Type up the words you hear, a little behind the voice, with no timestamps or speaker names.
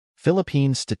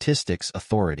Philippine Statistics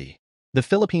Authority. The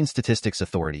Philippine Statistics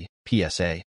Authority,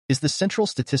 PSA, is the central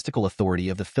statistical authority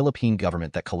of the Philippine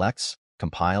government that collects,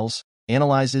 compiles,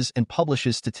 analyzes, and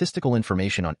publishes statistical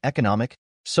information on economic,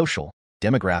 social,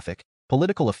 demographic,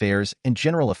 political affairs, and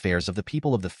general affairs of the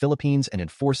people of the Philippines and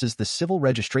enforces the civil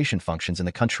registration functions in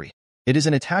the country. It is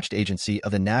an attached agency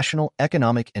of the National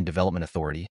Economic and Development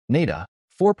Authority, NEDA,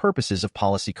 for purposes of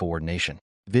policy coordination,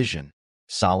 vision,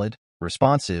 solid,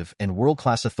 responsive, and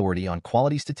world-class authority on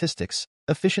quality statistics,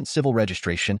 efficient civil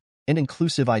registration, and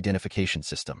inclusive identification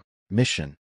system.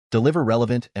 Mission: deliver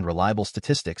relevant and reliable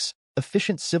statistics,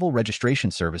 efficient civil registration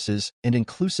services, and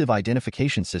inclusive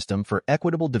identification system for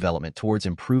equitable development towards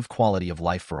improved quality of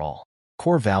life for all.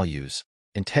 Core values: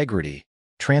 integrity,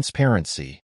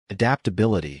 transparency,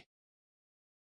 adaptability,